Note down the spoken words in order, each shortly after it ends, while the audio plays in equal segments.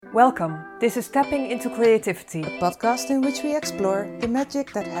Welcome. This is Tapping into Creativity, A podcast in which we explore the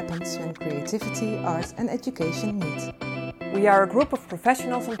magic that happens when creativity, art and education meet. We are a group of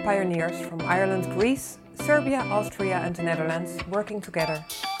professionals and pioneers from Ireland, Greece, Serbia, Austria and the Netherlands working together.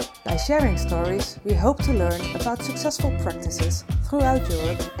 By sharing stories, we hope to learn about successful practices throughout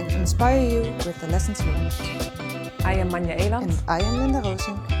Europe and inspire you with the lessons learned. I am Manja Eland. And I am Linda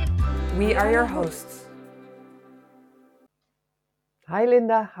Roosing. We are your hosts. Hi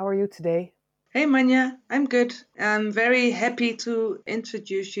Linda, how are you today? Hey Manja, I'm good. I'm very happy to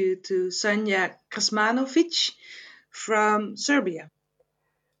introduce you to Sanja Krsmanović from Serbia.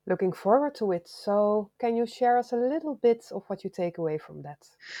 Looking forward to it. So, can you share us a little bit of what you take away from that?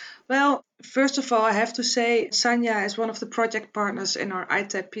 Well, first of all, I have to say Sanja is one of the project partners in our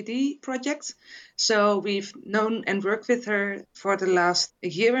ITAP PD project. So we've known and worked with her for the last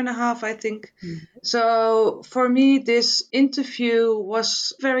year and a half, I think. Mm-hmm. So for me, this interview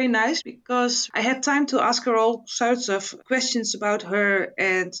was very nice because I had time to ask her all sorts of questions about her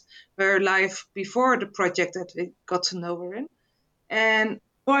and her life before the project that we got to know her in. And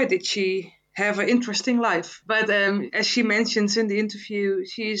boy, did she have an interesting life. But as she mentions in the interview,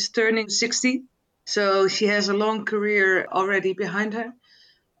 she's turning 60. So she has a long career already behind her.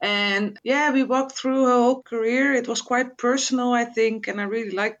 And yeah, we walked through her whole career. It was quite personal, I think, and I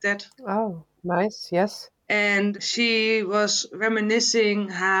really liked that. Oh, nice, yes. And she was reminiscing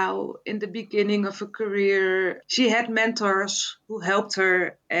how in the beginning of her career, she had mentors who helped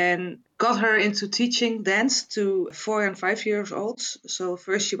her and got her into teaching dance to 4 and 5 years old. So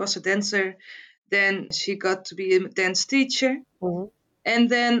first she was a dancer, then she got to be a dance teacher. Mm-hmm. And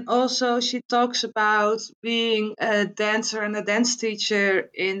then also she talks about being a dancer and a dance teacher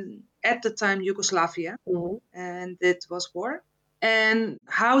in, at the time, Yugoslavia. Mm-hmm. And it was war. And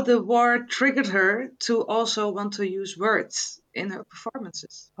how the war triggered her to also want to use words in her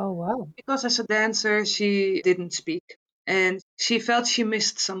performances. Oh, wow. Because as a dancer, she didn't speak. And she felt she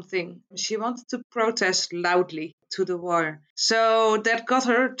missed something. She wanted to protest loudly to the war. So that got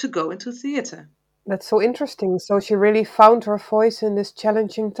her to go into theater. That's so interesting. So she really found her voice in these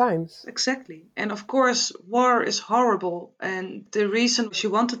challenging times. Exactly. And of course, war is horrible. And the reason she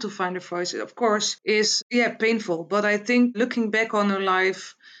wanted to find her voice, of course, is, painful. But I think looking back on her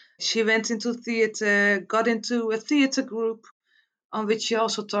life, she went into theater, got into a theater group on which she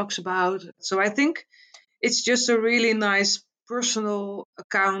also talks about. So I think it's just a really nice personal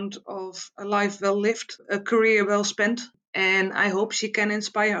account of a life well lived, a career well spent. And I hope she can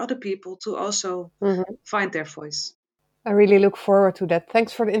inspire other people to also find their voice. I really look forward to that.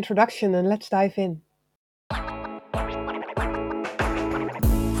 Thanks for the introduction and let's dive in.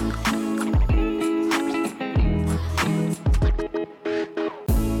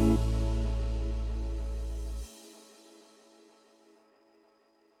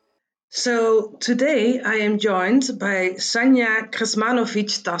 So today I am joined by Sanja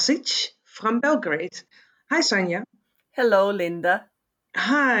Krsmanović Tasić from Belgrade. Hi Sanja. Hello Linda.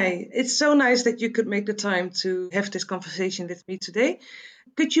 Hi, it's so nice that you could make the time to have this conversation with me today.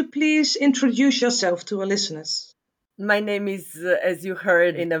 Could you please introduce yourself to our listeners? My name is, as you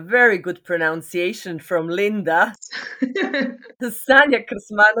heard in a very good pronunciation from Linda, Sanja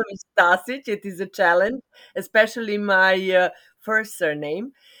Krsmanović Tasić. It is a challenge, especially my first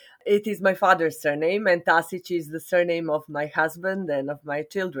surname. It is my father's surname, and Tasić is the surname of my husband and of my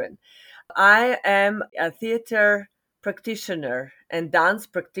children. I am a theater practitioner and dance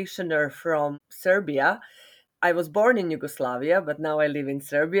practitioner from Serbia. I was born in Yugoslavia, but now I live in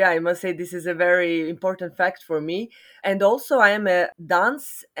Serbia. I must say this is a very important fact for me. And also I am a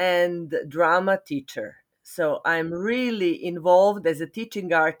dance and drama teacher. So I'm really involved as a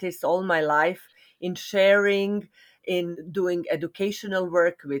teaching artist all my life in sharing, in doing educational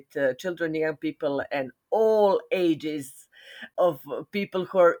work with children, young people, and all ages of people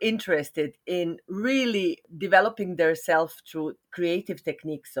who are interested in really developing themselves through creative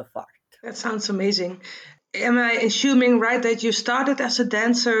techniques of art. That sounds amazing. Am I assuming right that you started as a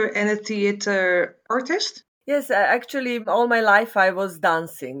dancer and a theater artist? Yes, actually, all my life I was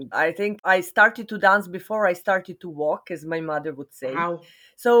dancing. I think I started to dance before I started to walk, as my mother would say. Wow.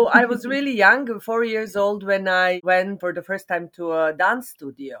 So I was really young, 4 years old, when I went for the first time to a dance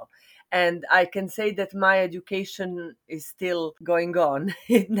studio. And I can say that my education is still going on.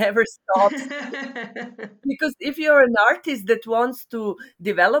 It never stops. Because if you're an artist that wants to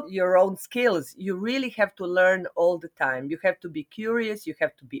develop your own skills, you really have to learn all the time. You have to be curious, you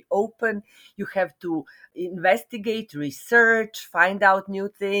have to be open, you have to investigate, research, find out new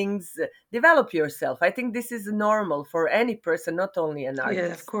things, develop yourself. I think this is normal for any person, not only an artist.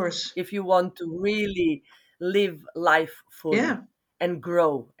 Yeah, of course. If you want to really live life fully. Yeah. and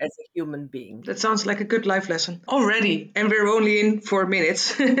grow as a human being. That sounds like a good life lesson already, and we're only in 4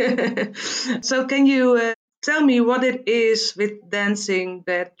 minutes. So can you tell me what it is with dancing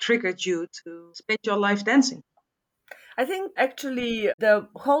that triggered you to spend your life dancing? I think actually the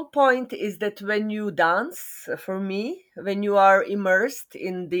whole point is that when you dance, for me, when you are immersed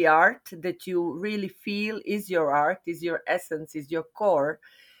in the art that you really feel is your art, is your essence, is your core,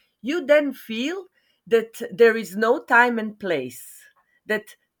 you then feel that there is no time and place,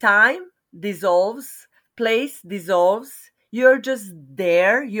 that time dissolves, place dissolves. You're just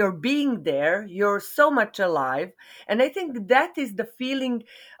there, you're being there, you're so much alive. And I think that is the feeling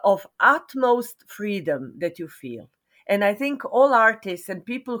of utmost freedom that you feel. And I think all artists and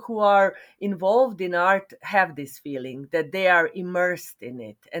people who are involved in art have this feeling that they are immersed in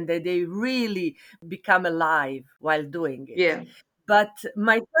it and that they really become alive while doing it. Yeah. But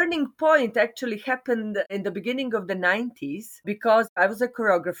my turning point actually happened in the beginning of the 90s because I was a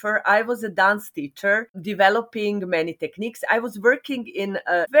choreographer. I was a dance teacher, developing many techniques. I was working in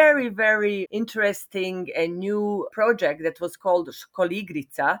a very, very interesting and new project that was called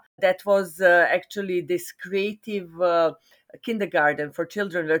Školigrica. That was actually this creative kindergarten for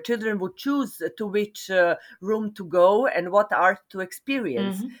children where children would choose to which room to go and what art to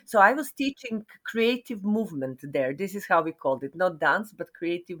experience. So I was teaching creative movement there. This is how we called it, not dance, but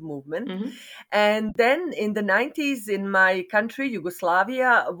creative movement. And then in the 90s in my country,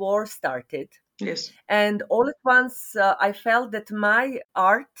 Yugoslavia, war started. Yes. And all at once, I felt that my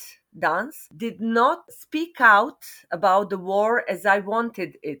art, dance, did not speak out about the war as I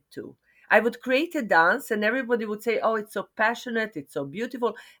wanted it to. I would create a dance and everybody would say, oh, it's so passionate, it's so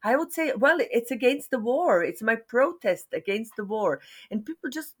beautiful. I would say, well, it's against the war. It's my protest against the war. And people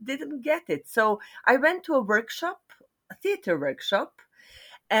just didn't get it. So I went to a workshop, a theater workshop,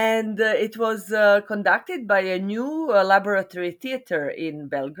 and it was conducted by a new laboratory theater in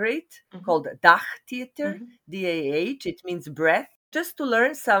Belgrade called DAH Theater, DAH, it means breath, just to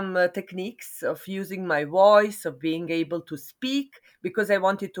learn some techniques of using my voice, of being able to speak, because I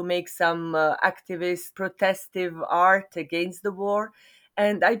wanted to make some activist, protestive art against the war.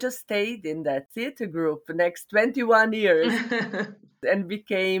 And I just stayed in that theater group the next 21 years. And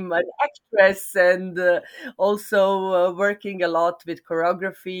became an actress and also working a lot with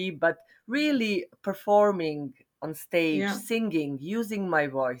choreography, but really performing on stage, singing, using my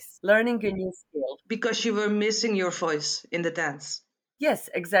voice, learning a new skill. Because you were missing your voice in the dance.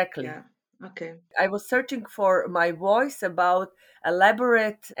 Yes, exactly. Yeah. Okay. I was searching for my voice about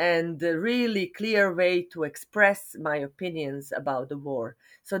elaborate and really clear way to express my opinions about the war.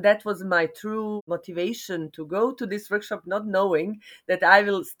 So that was my true motivation to go to this workshop, not knowing that I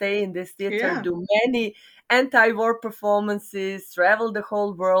will stay in this theater, do many anti-war performances, travel the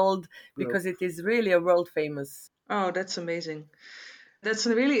whole world, because it is really a world famous. Oh, that's amazing. That's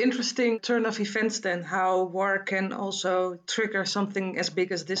a really interesting turn of events then, how war can also trigger something as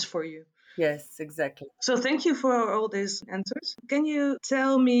big as this for you. Yes, exactly. So thank you for all these answers. Can you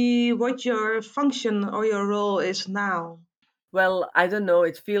tell me what your function or your role is now? Well, I don't know.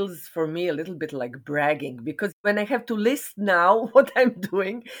 It feels for me a little bit like bragging because when I have to list now what I'm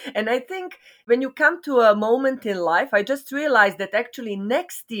doing, and I think when you come to a moment in life, I just realized that actually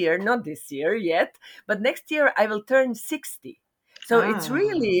next year, not this year yet, but next year I will turn 60. So it's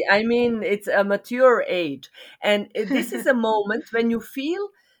really, I mean, it's a mature age. And this is a moment when you feel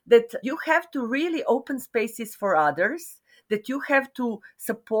that you have to really open spaces for others, that you have to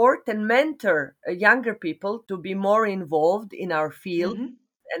support and mentor younger people to be more involved in our field.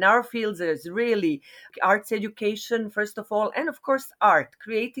 And our fields is really arts education, first of all, and of course, art,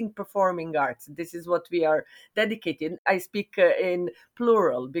 creating performing arts. This is what we are dedicated. I speak in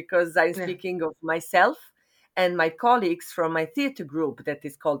plural because I'm speaking of myself and my colleagues from my theater group that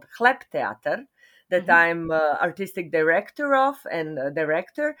is called Theater, that I'm artistic director of and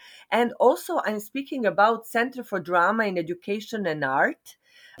director. And also I'm speaking about Center for Drama in Education and Art.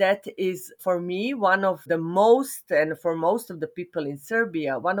 That is, for me, one of the most, and for most of the people in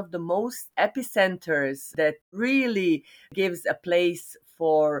Serbia, one of the most epicenters that really gives a place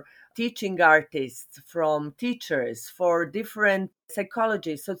for teaching artists, from teachers, for different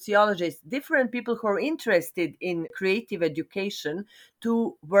psychologists, sociologists, different people who are interested in creative education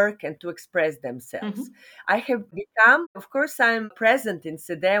to work and to express themselves. I have become, of course, I'm present in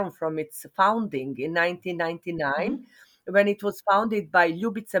CEDEUM from its founding in 1999, when it was founded by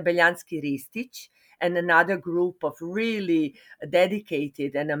Ljubica Beljanski-Ristic and another group of really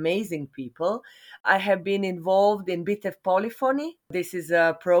dedicated and amazing people. I have been involved in BITEF Polyphony. This is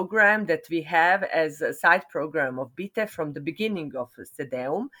a program that we have as a side program of BITEF from the beginning of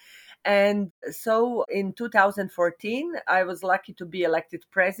CEDEUM. And so in 2014, I was lucky to be elected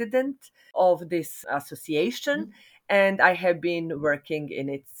president of this association, and I have been working in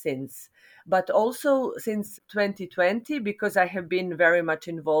it since. But also since 2020, because I have been very much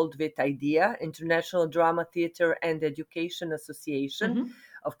involved with IDEA, International Drama Theatre and Education Association.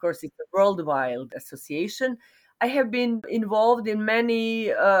 Of course, it's a worldwide association. I have been involved in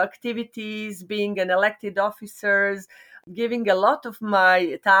many activities, being an elected officer, giving a lot of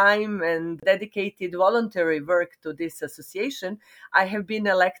my time and dedicated voluntary work to this association. I have been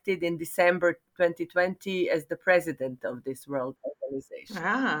elected in December 2020 as the president of this world organization.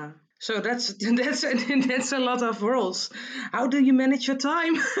 Ah, so that's a lot of roles. How do you manage your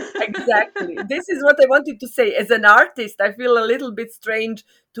time? Exactly. This is what I wanted to say. As an artist, I feel a little bit strange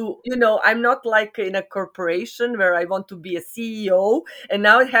to, I'm not like in a corporation where I want to be a CEO. And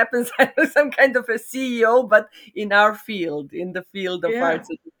now it happens I'm some kind of a CEO, but in our field, in the field of Yeah. arts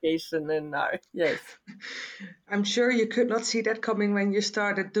education and art. Yes. I'm sure you could not see that coming when you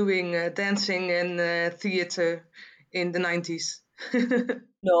started doing dancing and theater in the 90s.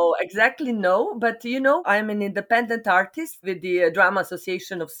 No, exactly no. But I'm an independent artist with the Drama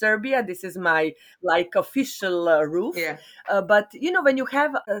Association of Serbia. This is my official roof. Yeah. But when you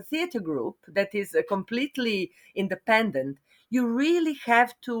have a theater group that is completely independent, you really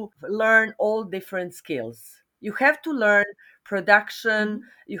have to learn all different skills. You have to learn production,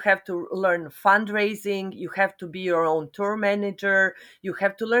 you have to learn fundraising, you have to be your own tour manager, you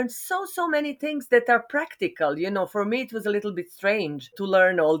have to learn so many things that are practical. For me it was a little bit strange to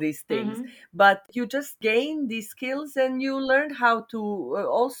learn all these things, but you just gain these skills and you learn how to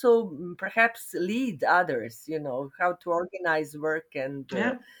also perhaps lead others, how to organize work. And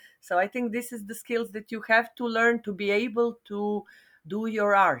Yeah. so I think this is the skills that you have to learn to be able to do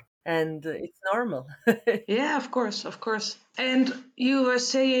your art, and it's normal. Yeah, of course, of course. And you were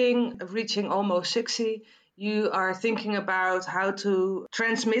saying, reaching almost 60, you are thinking about how to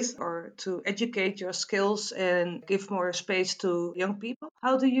transmit or to educate your skills and give more space to young people.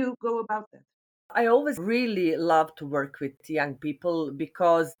 How do you go about that? I always really love to work with young people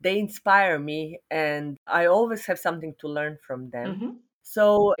because they inspire me and I always have something to learn from them.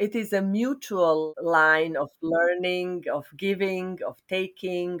 So it is a mutual line of learning, of giving, of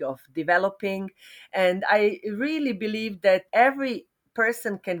taking, of developing. And I really believe that every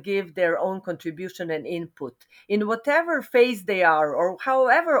person can give their own contribution and input in whatever phase they are or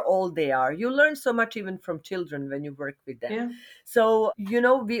however old they are. You learn so much even from children when you work with them. Yeah. So,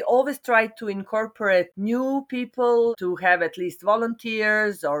 we always try to incorporate new people, to have at least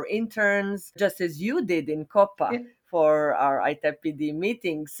volunteers or interns, just as you did in COPA. Yeah. For our ITAPD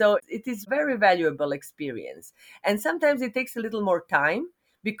meeting. So it is very valuable experience. And sometimes it takes a little more time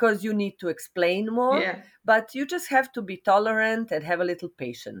because you need to explain more, Yeah. but you just have to be tolerant and have a little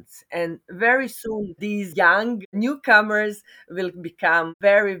patience. And very soon, these young newcomers will become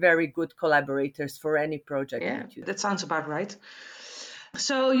very, very good collaborators for any project Yeah, that you do. that sounds about right.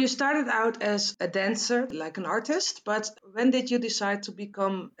 So you started out as a dancer, like an artist, but when did you decide to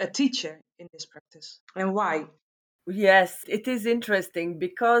become a teacher in this practice and why? Yes, it is interesting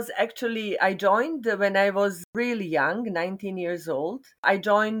because actually I joined when I was really young, 19 years old. I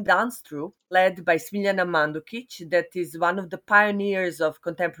joined dance troupe led by Smiljana Mandukic, that is one of the pioneers of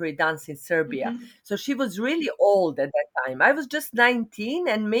contemporary dance in Serbia. So she was really old at that time. I was just 19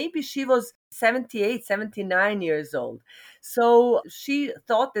 and maybe she was 78, 79 years old. So she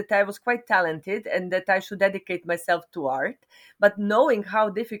thought that I was quite talented and that I should dedicate myself to art. But knowing how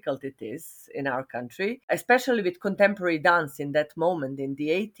difficult it is in our country, especially with contemporary dance in that moment in the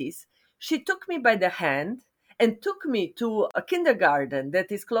 80s, she took me by the hand and took me to a kindergarten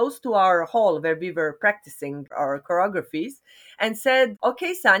that is close to our hall where we were practicing our choreographies and said,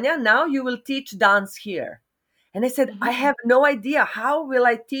 "Okay, Sanja, now you will teach dance here." And I said, "I have no idea. How will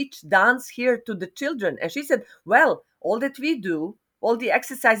I teach dance here to the children?" And she said, "Well, all that we do, all the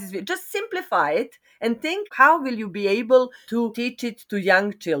exercises, we just simplify it and think, how will you be able to teach it to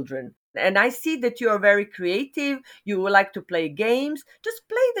young children? And I see that you are very creative. You would like to play games. Just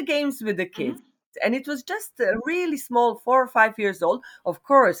play the games with the kids." And it was just really small, 4 or 5 years old. Of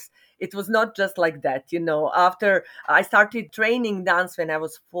course, it was not just like that. After I started training dance when I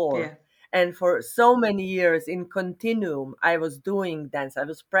was 4. Yeah. And for so many years in continuum, I was doing dance. I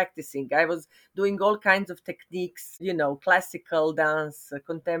was practicing. I was doing all kinds of techniques, classical dance,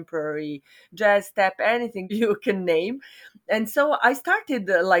 contemporary, jazz, step, anything you can name. And so I started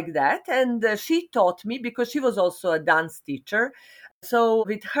like that. And she taught me because she was also a dance teacher. So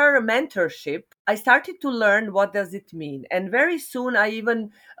with her mentorship, I started to learn what does it mean. And very soon I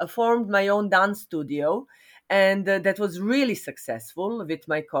even formed my own dance studio. And that was really successful with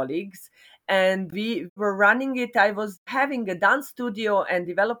my colleagues. And we were running it. I was having a dance studio and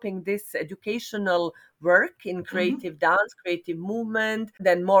developing this educational work in creative dance, creative movement,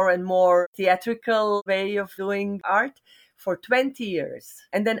 then more and more theatrical way of doing art for 20 years.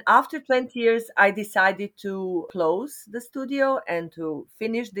 And then after 20 years, I decided to close the studio and to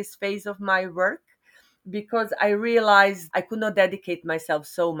finish this phase of my work because I realized I could not dedicate myself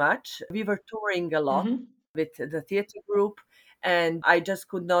so much. We were touring a lot with the theater group, and I just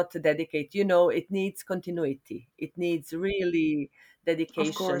could not dedicate. It needs continuity. It needs really Of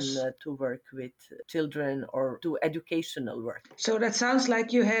dedication course. to work with children or to educational work. So that sounds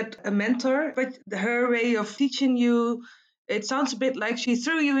like you had a mentor, but her way of teaching you, it sounds a bit like she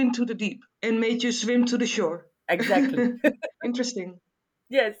threw you into the deep and made you swim to the shore. Exactly. Interesting.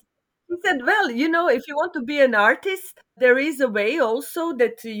 Yes. He said, well, if you want to be an artist, there is a way also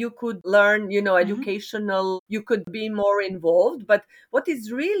that you could learn, educational, you could be more involved. But what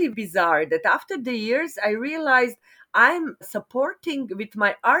is really bizarre that after the years, I realized I'm supporting with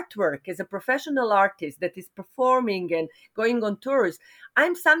my artwork as a professional artist that is performing and going on tours.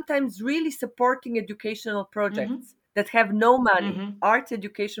 I'm sometimes really supporting educational projects that have no money, arts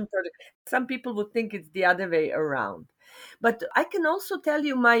education projects. Some people would think it's the other way around. But I can also tell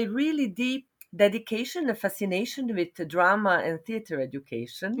you my really deep dedication and fascination with drama and theater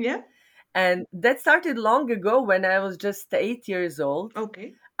education. Yeah. And that started long ago when I was just 8 years old.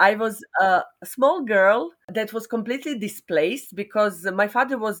 Okay. I was a small girl that was completely displaced because my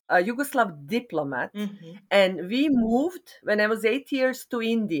father was a Yugoslav diplomat. And we moved when I was 8 years to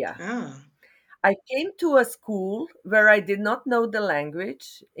India. Ah, I came to a school where I did not know the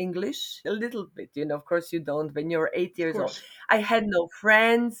language, English, a little bit. Of course, you don't when you're 8 years of old. course. I had no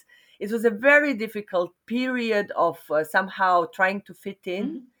friends. It was a very difficult period of somehow trying to fit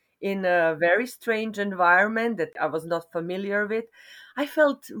in a very strange environment that I was not familiar with. I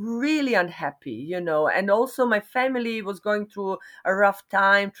felt really unhappy, and also my family was going through a rough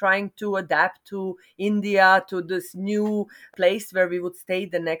time trying to adapt to India, to this new place where we would stay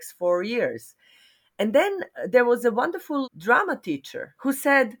the next 4 years. And then there was a wonderful drama teacher who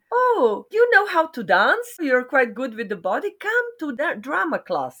said, "Oh, you know how to dance? You're quite good with the body. Come to the drama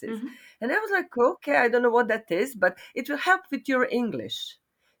classes." And I was like, "Okay, I don't know what that is, but it will help with your English."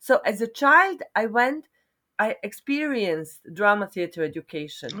 So as a child, I experienced drama theater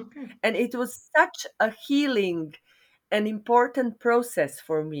education. Okay. And it was such a healing an important process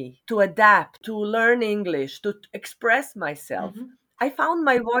for me to adapt, to learn English, to express myself. I found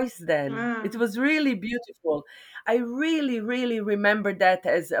my voice then. Ah, It was really beautiful. I really, really remember that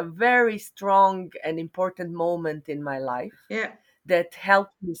as a very strong and important moment in my life yeah. that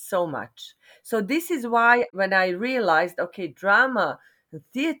helped me so much. So this is why when I realized, okay, drama,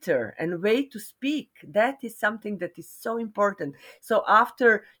 theater and way to speak, that is something that is so important. So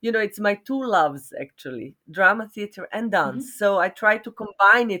after, it's my two loves actually, drama, theater and dance. So I try to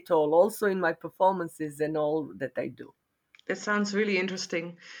combine it all also in my performances and all that I do. That sounds really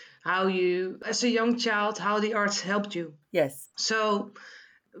interesting. How you, as a young child, how the arts helped you. Yes. So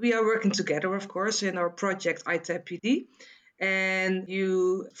we are working together, of course, in our project ITAP PD. And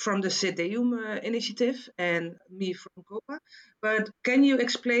you from the CDEUM initiative and me from COPA. But can you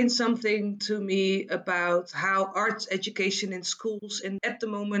explain something to me about how arts education in schools at the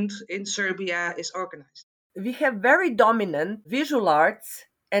moment in Serbia is organized? We have very dominant visual arts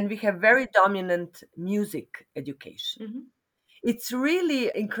and we have very dominant music education. It's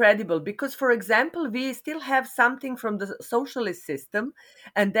really incredible because, for example, we still have something from the socialist system,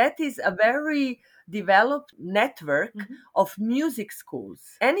 and that is a very developed network of music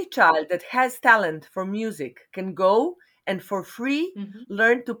schools. Any child that has talent for music can go and for free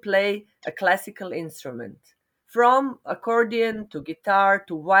learn to play a classical instrument. From accordion to guitar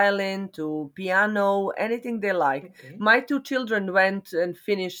to violin to piano, anything they like. Okay. My two children went and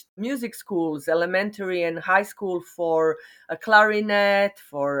finished music schools, elementary and high school, for a clarinet,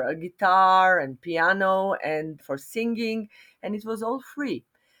 for a guitar and piano, and for singing, and it was all free.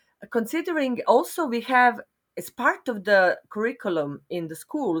 Considering also we have, as part of the curriculum in the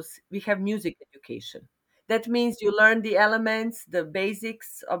schools, we have music education. That means you learn the elements, the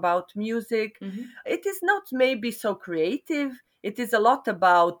basics about music. It is not maybe so creative. It is a lot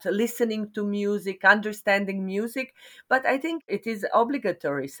about listening to music, understanding music, but I think it is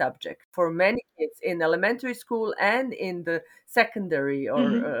obligatory subject for many kids in elementary school and in the secondary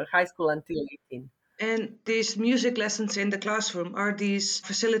or high school until 18. And these music lessons in the classroom, are these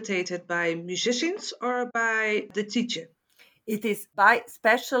facilitated by musicians or by the teacher? It is by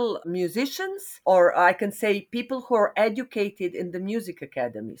special musicians, or I can say people who are educated in the music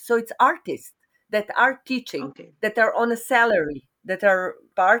academy. So it's artists that are teaching, Okay. that are on a salary, that are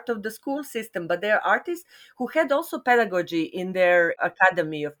part of the school system, but they're artists who had also pedagogy in their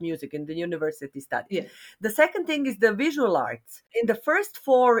academy of music, in the university studies. Yeah. The second thing is the visual arts. In the first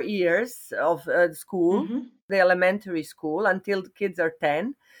 4 years of school, the elementary school, until the kids are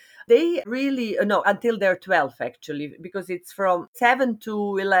 10, they really, no, until they're 12 actually, because it's from 7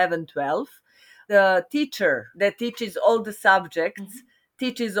 to 11, 12. The teacher that teaches all the subjects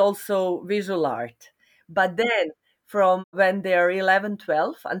teaches also visual art. But then from when they're 11,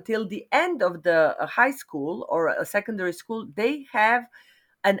 12 until the end of the high school or a secondary school, they have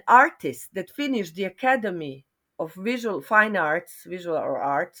an artist that finished the academy of visual fine arts, visual or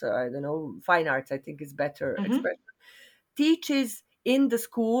arts, I don't know, fine arts, I think is better expression, teaches in the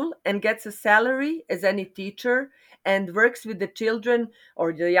school and gets a salary as any teacher and works with the children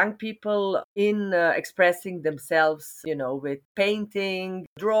or the young people in expressing themselves, with painting,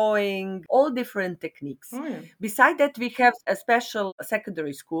 drawing, all different techniques. Oh, yeah. Beside that, we have a special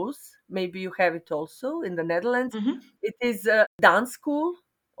secondary schools. Maybe you have it also in the Netherlands. It is a dance school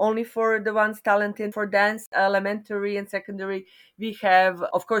only for the ones talented for dance, elementary and secondary. We have,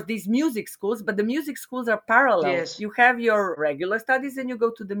 of course, these music schools, but the music schools are parallel. Yes. You have your regular studies and you go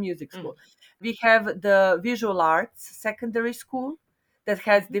to the music school. We have the visual arts secondary school that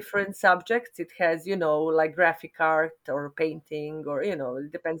has different subjects. It has, like graphic art or painting or,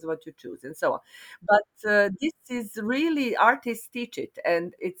 it depends what you choose and so on. But this is really, artists teach it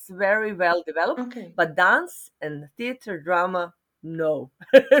and it's very well developed. Okay. But dance and theater, drama, no.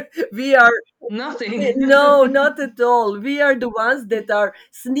 We are Nothing. no, not at all. We are the ones that are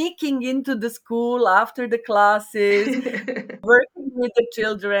sneaking into the school after the classes, working with the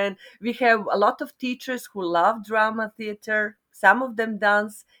children. We have a lot of teachers who love drama theater. Some of them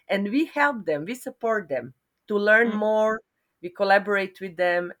dance, and we help them, we support them to learn more. We collaborate with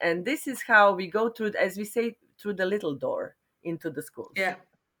them, and this is how we go through, as we say, through the little door into the schools. Yeah.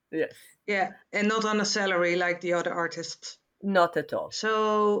 Yes. Yeah, and not on a salary like the other artists. Not at all.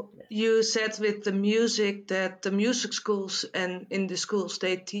 So you said with the music that the music schools and in the schools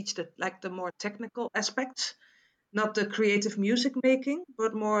they teach the more technical aspects, not the creative music making,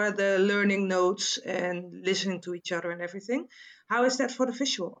 but more the learning notes and listening to each other and everything. How is that for the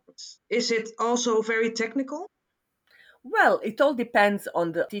visual arts? Is it also very technical? Well, it all depends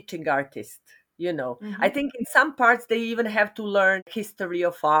on the teaching artist. I think in some parts they even have to learn history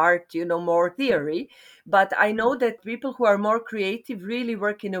of art, more theory. But I know that people who are more creative really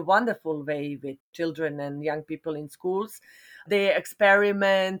work in a wonderful way with children and young people in schools. They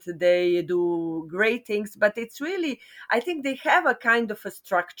experiment, they do great things, but it's really, I think they have a kind of a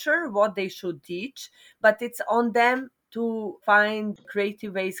structure, what they should teach, but it's on them to find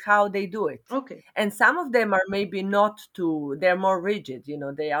creative ways how they do it. Okay. And some of them are maybe not they're more rigid,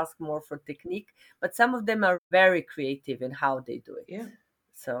 they ask more for technique, but some of them are very creative in how they do it. Yeah.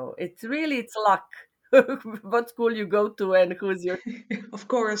 So it's luck what school you go to and who's your Of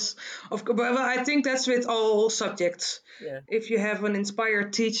course. But I think that's with all subjects. yeah. If you have an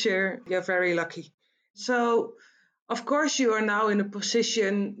inspired teacher, you're very lucky. So, of course, you are now in a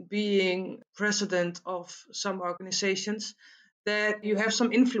position being president of some organizations that you have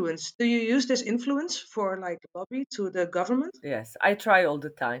some influence. Do you use this influence for lobby to the government? Yes, I try all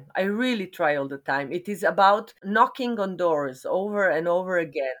the time. I really try all the time. It is about knocking on doors over and over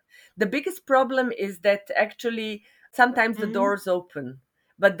again. The biggest problem is that actually sometimes the doors open,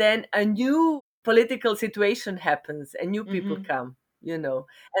 but then a new political situation happens and new people come, and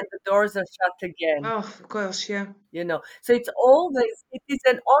the doors are shut again. Oh, of course, yeah. So it is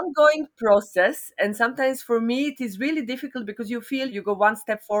an ongoing process. And sometimes for me, it is really difficult because you feel you go one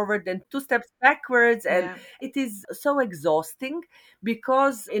step forward and two steps backwards. And Yeah. it is so exhausting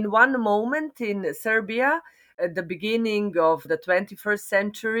because in one moment in Serbia, at the beginning of the 21st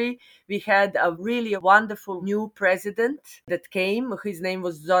century, we had a really wonderful new president that came. His name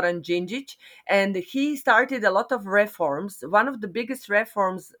was Zoran Djindjic, and he started a lot of reforms. One of the biggest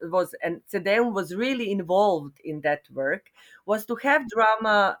reforms was, and CDM was really involved in that work, was to have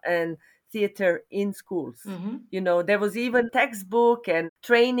drama and theater in schools. There was even textbook and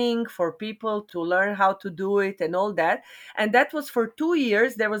training for people to learn how to do it and all that. And that was for 2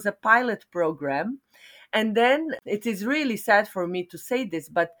 years. There was a pilot program. And then it is really sad for me to say this,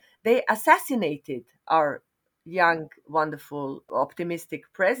 but they assassinated our young, wonderful, optimistic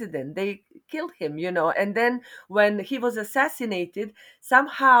president. They killed him, And then when he was assassinated,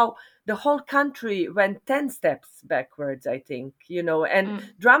 somehow the whole country went 10 steps backwards, I think, And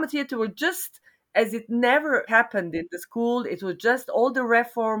drama theater was just, as it never happened in the school, it was just all the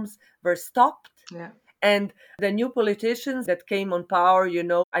reforms were stopped. Yeah. And the new politicians that came on power,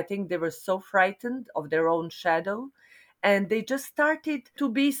 I think they were so frightened of their own shadow. And they just started to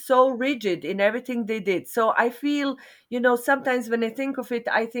be so rigid in everything they did. So I feel, sometimes when I think of it,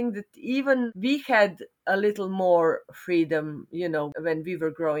 I think that even we had a little more freedom, when we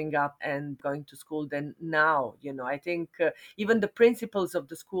were growing up and going to school than now. I think even the principals of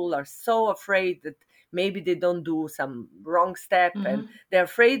the school are so afraid that maybe they don't do some wrong step, and they're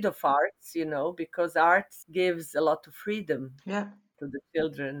afraid of arts, because arts gives a lot of freedom Yeah. to the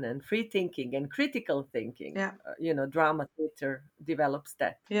children, and free thinking and critical thinking. Yeah. Drama theater develops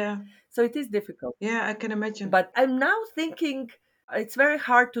that. Yeah. So it is difficult. Yeah, I can imagine. But I'm now thinking it's very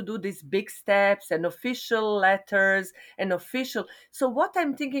hard to do these big steps and official letters and official. So what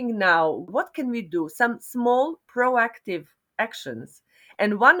I'm thinking now, what can we do? Some small proactive actions.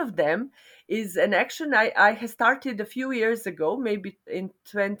 And one of them is an action I have started a few years ago, maybe in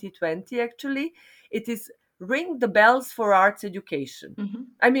 2020 actually. It is ring the bells for arts education.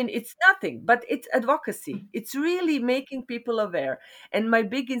 I mean, it's nothing, but it's advocacy. It's really making people aware. And my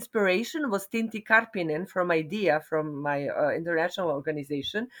big inspiration was Tinti Karpinen from IDEA, from my international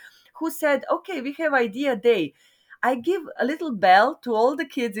organization, who said, okay, we have IDEA Day. I give a little bell to all the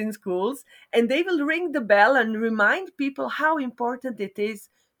kids in schools, and they will ring the bell and remind people how important it is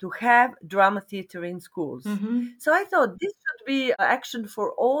to have drama theater in schools. So I thought this should be action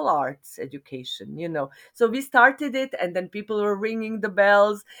for all arts education, So we started it, and then people were ringing the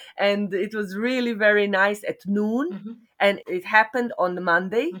bells, and it was really very nice at noon. And it happened on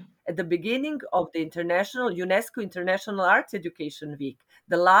Monday at the beginning of the UNESCO International Arts Education Week,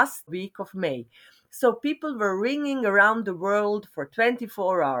 the last week of May. So people were ringing around the world for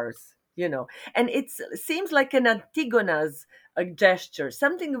 24 hours, and it seems like an Antigona's a gesture,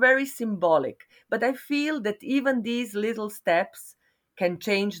 something very symbolic. But I feel that even these little steps can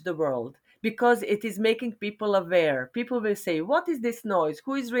change the world, because it is making people aware. People will say, what is this noise?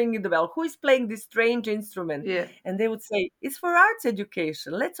 Who is ringing the bell? Who is playing this strange instrument? Yeah. And they would say, it's for arts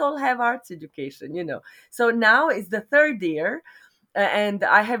education. Let's all have arts education, So now it's the third year. And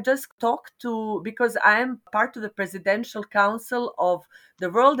I have just talked because I'm part of the Presidential Council of the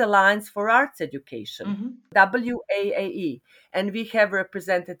World Alliance for Arts Education, WAAE. And we have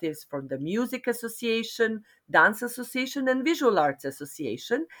representatives from the Music Association, Dance Association, and Visual Arts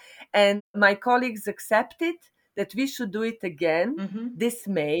Association. And my colleagues accepted that we should do it again this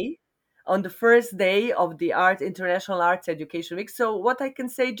May, on the first day of the International Arts Education Week. So what I can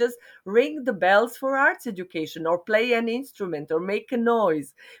say, just ring the bells for arts education, or play an instrument, or make a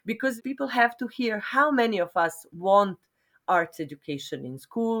noise, because people have to hear how many of us want arts education in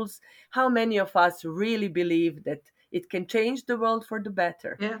schools, how many of us really believe that it can change the world for the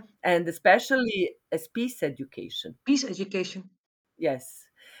better. Yeah. And especially as peace education. Peace education. Yes.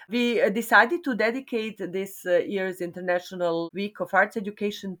 We decided to dedicate this year's International Week of Arts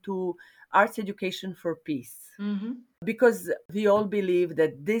Education to arts education for peace. Because we all believe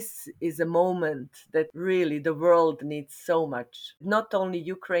that this is a moment that really the world needs so much. Not only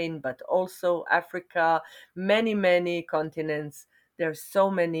Ukraine, but also Africa, many, many continents. There's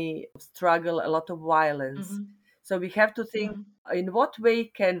so many struggle, a lot of violence. So we have to think in what way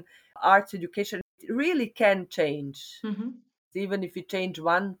can arts education really can change. Even if we change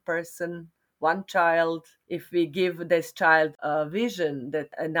one person, one child, if we give this child a vision that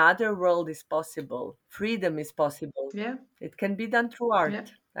another world is possible, freedom is possible, it can be done through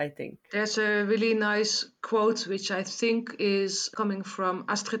art, I think. There's a really nice quote, which I think is coming from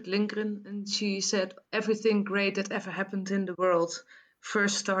Astrid Lindgren, and she said, everything great that ever happened in the world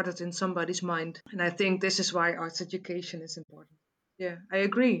first started in somebody's mind. And I think this is why arts education is important. Yeah, I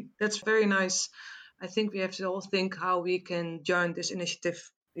agree. That's very nice. I think we have to all think how we can join this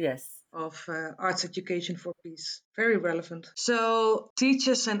initiative. Yes. Of arts education for peace. Very relevant. So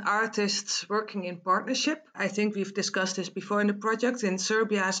teachers and artists working in partnership. I think we've discussed this before in the project. In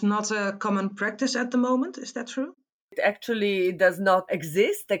Serbia, is not a common practice at the moment. Is that true? It actually does not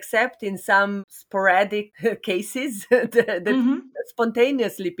exist, except in some sporadic cases that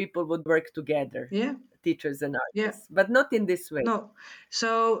spontaneously people would work together. Yeah. Teachers and artists, but not in this way. No.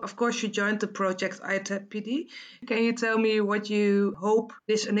 So, of course, you joined the project ITEP PD. Can you tell me what you hope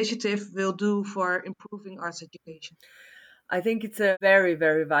this initiative will do for improving arts education? I think it's a very,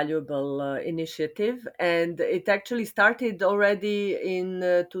 very valuable initiative. And it actually started already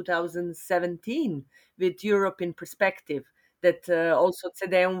in 2017 with Europe in Perspective, that also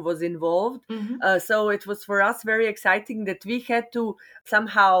CEDEUM was involved. So it was for us very exciting that we had to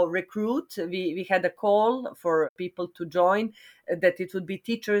somehow recruit. We had a call for people to join, that it would be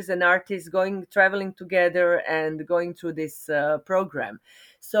teachers and artists traveling together and going through this program.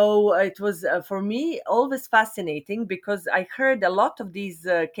 So it was for me always fascinating, because I heard a lot of these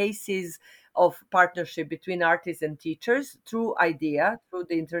cases of partnership between artists and teachers through IDEA, through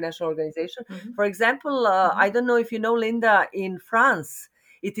the international organization. Mhm. For example, Mhm. I don't know if you know, Linda, in France,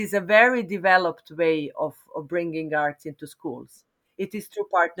 it is a very developed way of bringing arts into schools. It is through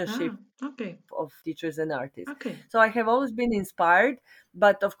partnership Ah, okay. of teachers and artists. Okay. So I have always been inspired.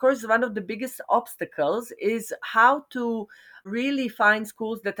 But of course, one of the biggest obstacles is how to really find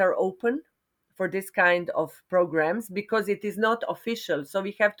schools that are open for this kind of programs, because it is not official. So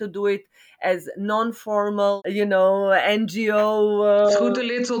we have to do it as non-formal, NGO. Through the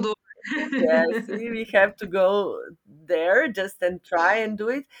little door. Yes, we have to go there just and try and do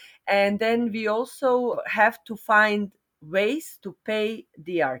it. And then we also have to find ways to pay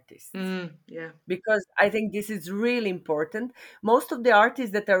the artists, Yeah. because I think this is really important. Most of the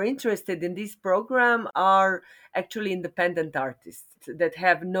artists that are interested in this program are actually independent artists that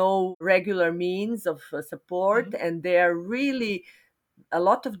have no regular means of support, Mhm. and they are really, a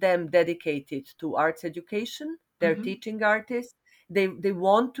lot of them, dedicated to arts education. They're Mhm. teaching artists. They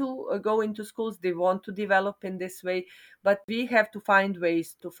want to go into schools. They want to develop in this way. But we have to find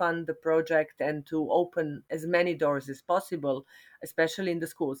ways to fund the project and to open as many doors as possible, especially in the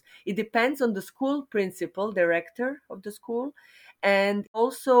schools. It depends on the school principal, director of the school. And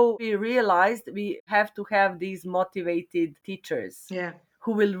also, we realized we have to have these motivated teachers Yeah.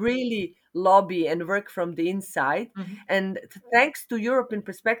 who will really lobby and work from the inside. Mhm. And thanks to Europe in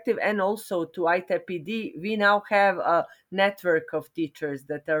Perspective and also to ITEP PD, we now have a network of teachers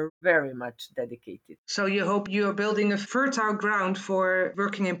that are very much dedicated, So you hope you're building a fertile ground for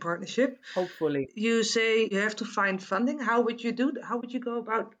working in partnership. hopefully. You say you have to find funding. How would you do? How would you go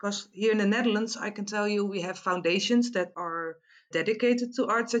about? Because here in the Netherlands, I can tell you we have foundations that are dedicated to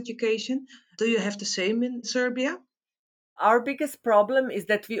arts education. Do you have the same in Serbia? Our biggest problem is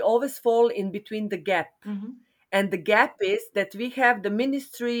that we always fall in between the gap. Mm-hmm. And the gap is that we have the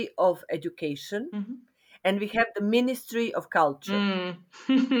Ministry of Education Mm-hmm. and we have the Ministry of Culture. Mm.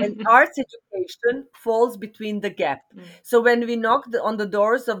 And arts education falls between the gap. Mm. So when we knocked on the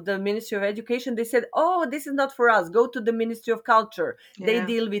doors of the Ministry of Education, they said, "Oh, this is not for us. Go to the Ministry of Culture. They Yeah.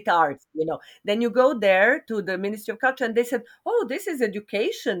 deal with arts." Then you go there to the Ministry of Culture, and they said, "Oh, this is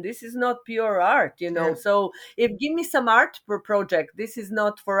education. This is not pure art." Yeah. So if give me some art per project, this is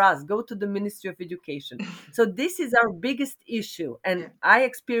not for us. Go to the Ministry of Education." So this is our biggest issue, and Yeah. I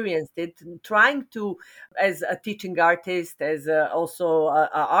experienced it trying to, as a teaching artist, as also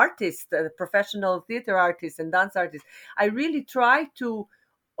a artist, a professional theater artist and dance artist. I really try to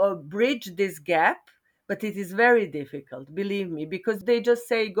bridge this gap, but it is very difficult, believe me, because they just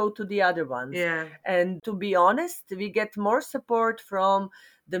say go to the other ones. Yeah. And to be honest, we get more support from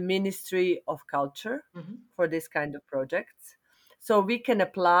the Ministry of Culture Mm-hmm. for this kind of projects. So we can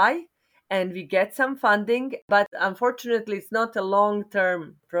apply and we get some funding, but unfortunately, it's not a long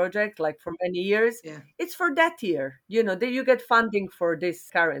term project like for many years. Yeah. It's for that year. Then you get funding for this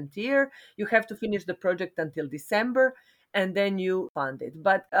current year. You have to finish the project until December and then you fund it.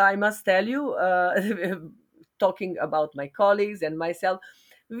 But I must tell you, talking about my colleagues and myself,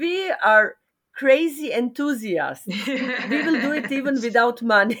 we are crazy enthusiasts. We will do it even without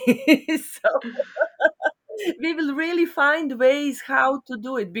money. So we will really find ways how to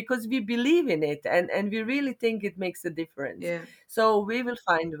do it because we believe in it and we really think it makes a difference. Yeah. So we will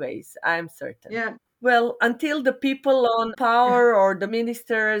find ways, I'm certain. Yeah. Well, until the people on power or the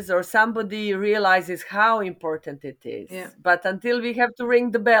ministers or somebody realizes how important it is. Yeah. But until we have to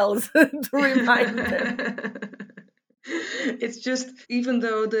ring the bells to remind them. It's just, even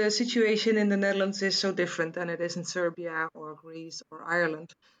though the situation in the Netherlands is so different than it is in Serbia or Greece or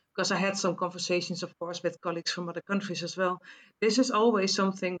Ireland, because I had some conversations, of course, with colleagues from other countries as well, this is always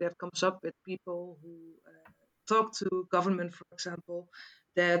something that comes up with people who talk to government, for example,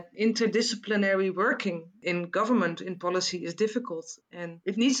 that interdisciplinary working in government, in policy, is difficult and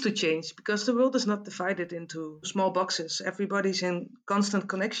it needs to change because the world is not divided into small boxes. Everybody's in constant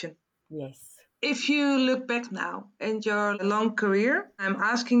connection. Yes. If you look back now in your long career, I'm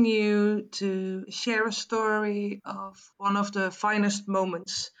asking you to share a story of one of the finest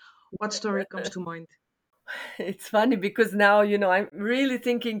moments. What story comes to mind? It's funny because now, I'm really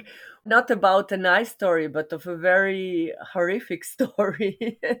thinking not about a nice story, but of a very horrific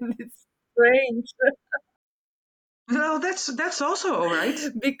story. And it's strange Well, that's also all right.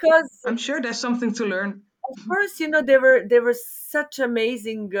 because, I'm sure there's something to learn. of course, there were such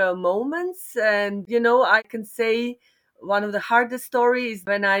amazing moments. And, I can say one of the hardest stories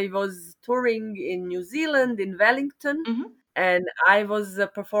when I was touring in New Zealand, in Wellington. Mhm. And I was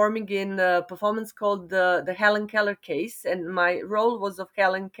performing in a performance called the Helen Keller case, and my role was of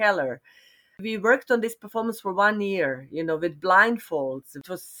Helen Keller. We worked on this performance for 1 year, with blindfolds. It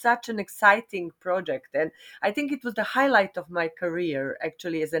was such an exciting project. And I think it was the highlight of my career,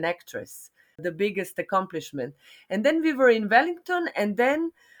 actually, as an actress, the biggest accomplishment. And then we were in Wellington, and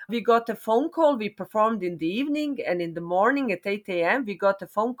then we got a phone call. We performed in the evening, and in the morning at 8 a.m., we got a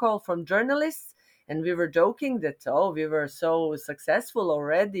phone call from journalists. And we were joking that, oh, we were so successful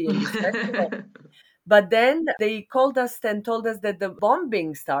already in this festival. But then they called us and told us that the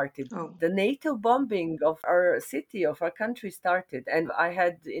bombing started. Oh. The NATO bombing of our city, of our country started. And I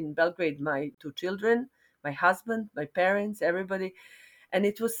had in Belgrade my 2 children, my husband, my parents, everybody. And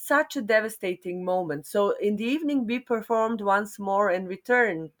it was such a devastating moment. So in the evening, we performed once more and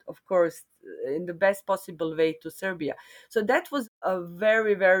returned, of course, in the best possible way to Serbia. So that was a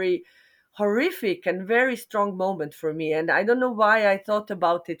very, very horrific and very strong moment for me. And I don't know why I thought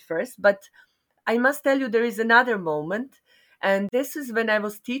about it first, but I must tell you, there is another moment. And this is when I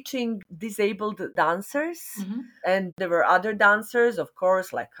was teaching disabled dancers. Mm-hmm. And there were other dancers, of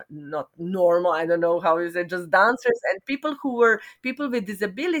course, like not normal, I don't know how is it, just dancers and people who were people with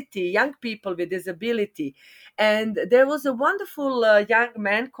disability, young people with disability. And there was a wonderful young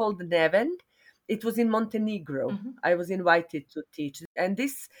man called Neven. It was in Montenegro. Mm-hmm. I was invited to teach. And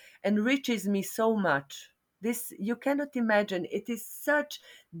this enriches me so much. This, you cannot imagine. It is such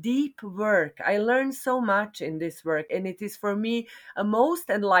deep work. I learned so much in this work, and it is for me a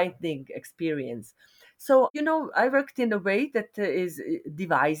most enlightening experience. So, I worked in a way that is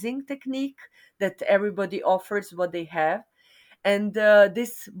devising technique, that everybody offers what they have. And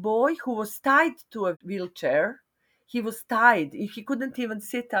this boy who was tied to a wheelchair, he was tied. He couldn't even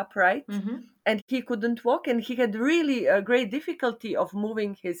sit upright, Mm-hmm. and he couldn't walk, and he had really a great difficulty of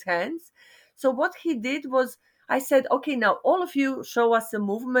moving his hands. So what he did was, I said, okay, now all of you show us a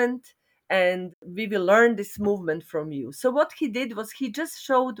movement, and we will learn this movement from you. So what he did was he just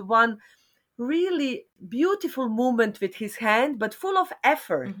showed one really beautiful movement with his hand, but full of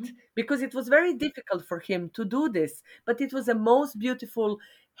effort, Mm-hmm. because it was very difficult for him to do this. But it was a most beautiful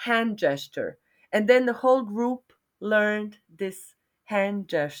hand gesture. And then the whole group learned this hand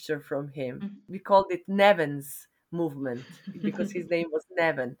gesture from him. Mm-hmm. We called it Neven's movement because his name was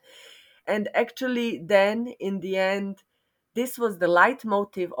Neven. And actually, then in the end, this was the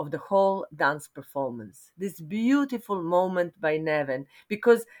leitmotif of the whole dance performance. This beautiful moment by Neven,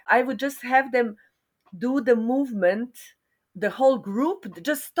 because I would just have them do the movement, the whole group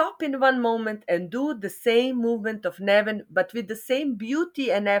just stop in one moment and do the same movement of Neven, but with the same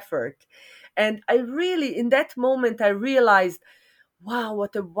beauty and effort. And I really, in that moment, I realized, wow,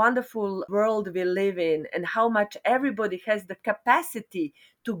 what a wonderful world we live in, and how much everybody has the capacity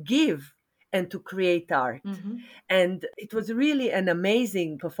to give and to create art. Mm-hmm. And it was really an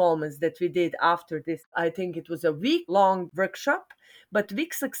amazing performance that we did after this. I think it was a week-long workshop, but we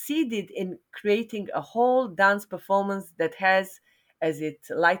succeeded in creating a whole dance performance that has as its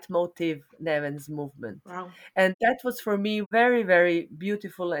leitmotif Neven's movement. Wow. And that was for me very, very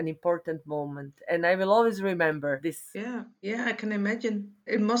beautiful and important moment. And I will always remember this. Yeah, I can imagine.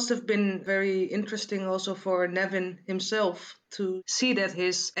 It must have been very interesting also for Nevin himself to see that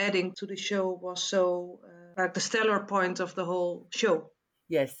his adding to the show was so like the stellar point of the whole show.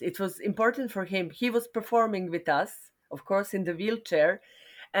 Yes, it was important for him. He was performing with us, of course, in the wheelchair.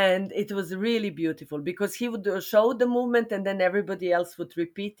 And it was really beautiful because he would show the movement and then everybody else would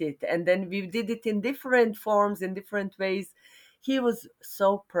repeat it. And then we did it in different forms, in different ways. He was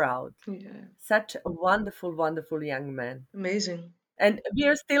so proud. Yeah. Such a wonderful, wonderful young man. Amazing. And we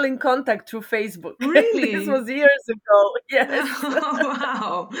are still in contact through Facebook. Really? This was years ago. Yes. Oh,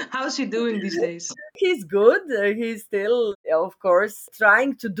 wow. How's he doing these days? He's good. He's still, of course,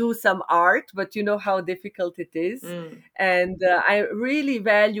 trying to do some art, but you know how difficult it is. Mm. And I really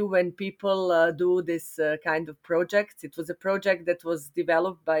value when people do this kind of projects. It was a project that was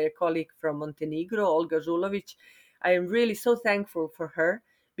developed by a colleague from Montenegro, Olga Žulović. I am really so thankful for her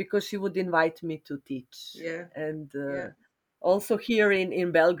because she would invite me to teach. Yeah. And Yeah. also here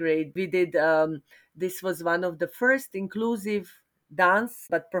in Belgrade, we did, this was one of the first inclusive dance,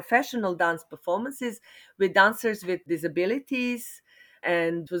 but professional dance performances with dancers with disabilities.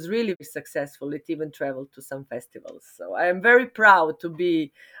 And it was really successful. It even traveled to some festivals. So I am very proud to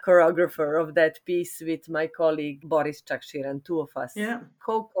be choreographer of that piece with my colleague Boris Čakširan. Two of us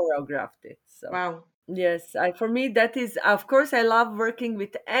co-choreographed it. So. Wow. Yes, for me, that is, of course, I love working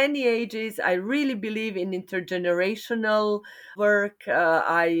with any ages. I really believe in intergenerational work.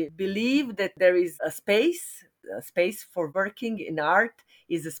 I believe that there is a space for working in art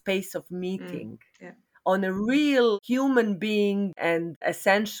is a space of meeting. Yeah. on a real human being and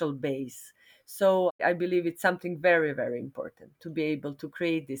essential base. So I believe it's something very, very important to be able to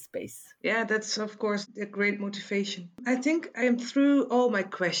create this space. Yeah, that's of course a great motivation. I think I am through all my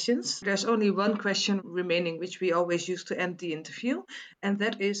questions. There's only one question remaining, which we always use to end the interview. And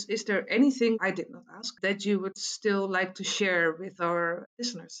that is there anything I did not ask that you would still like to share with our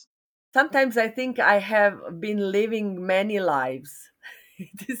listeners? Sometimes I think I have been living many lives.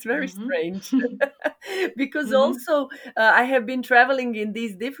 It is very strange because also I have been traveling in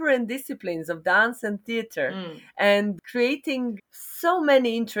these different disciplines of dance and theater and creating so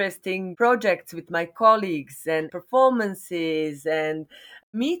many interesting projects with my colleagues and performances and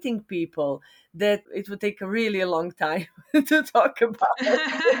meeting people that it would take a really long time to talk about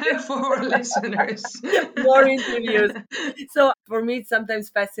For our listeners. more interviews. So for me, it's sometimes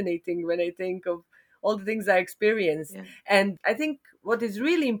fascinating when I think of all the things I experienced. Yeah. And I think what is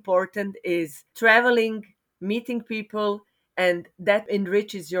really important is traveling, meeting people, and that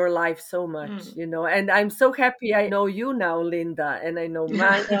enriches your life so much, And I'm so happy I know you now, Linda, and I know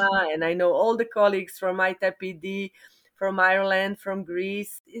Maya, and I know all the colleagues from ITAPD, from Ireland, from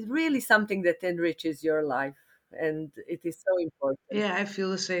Greece. It's really something that enriches your life, and it is so important. Yeah, I feel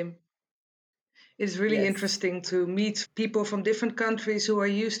the same. It's really Yes. interesting to meet people from different countries who are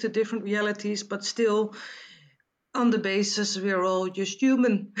used to different realities, but still on the basis we are all just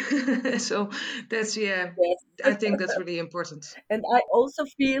human. So that's, Yes. I think that's really important. And I also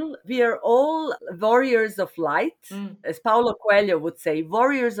feel we are all warriors of light, as Paulo Coelho would say,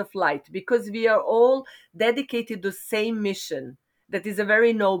 warriors of light, because we are all dedicated to the same mission. That is a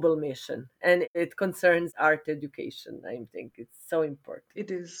very noble mission, and it concerns art education. I think it's so important.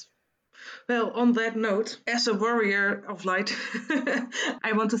 It is. Well, on that note, as a warrior of light,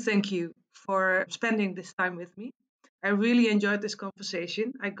 I want to thank you for spending this time with me. I really enjoyed this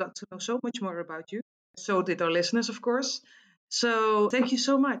conversation. I got to know so much more about you. So did our listeners, of course. So thank you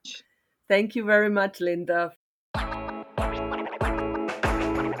so much. Thank you very much, Linda.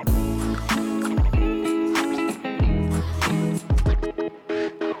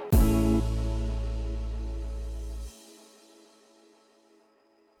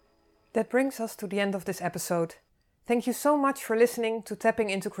 That brings us to the end of this episode. Thank you so much for listening to Tapping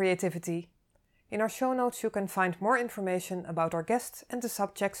into Creativity. In our show notes you can find more information about our guests and the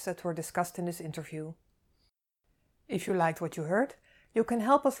subjects that were discussed in this interview. If you liked what you heard, you can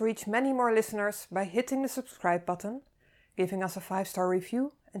help us reach many more listeners by hitting the subscribe button, giving us a 5-star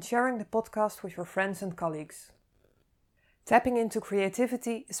review and sharing the podcast with your friends and colleagues. Tapping into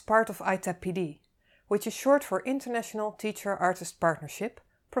Creativity is part of ITAPD, which is short for International Teacher-Artist Partnership,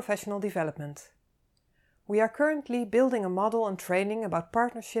 Professional Development. We are currently building a model and training about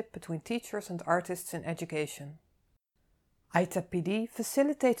partnership between teachers and artists in education. ITAPD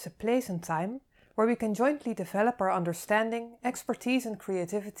facilitates a place and time where we can jointly develop our understanding, expertise and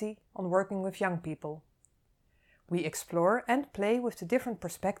creativity on working with young people. We explore and play with the different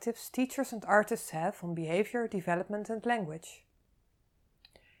perspectives teachers and artists have on behavior, development and language.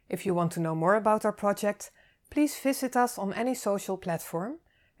 If you want to know more about our project, please visit us on any social platform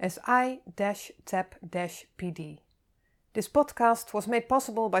as I-TAP-PD. This podcast was made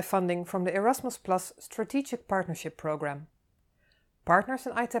possible by funding from the Erasmus Plus Strategic Partnership Program. Partners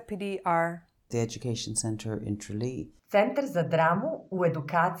in ITAPD are the Education Center in Tralee, Centar za dramu u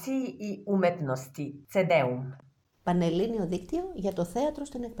edukaciji i umetnosti, CEDEUM. Πανελλήνιο Δίκτυο για το Θέατρο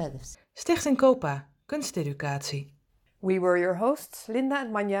στην Εκπαίδευση. Stichting COPA, kunsteducatie. We were your hosts, Linda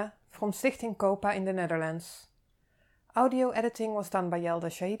and Manja, from Stichting COPA in the Netherlands. Audio editing was done by Yelda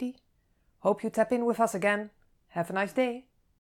Shahidi. Hope you tap in with us again. Have a nice day.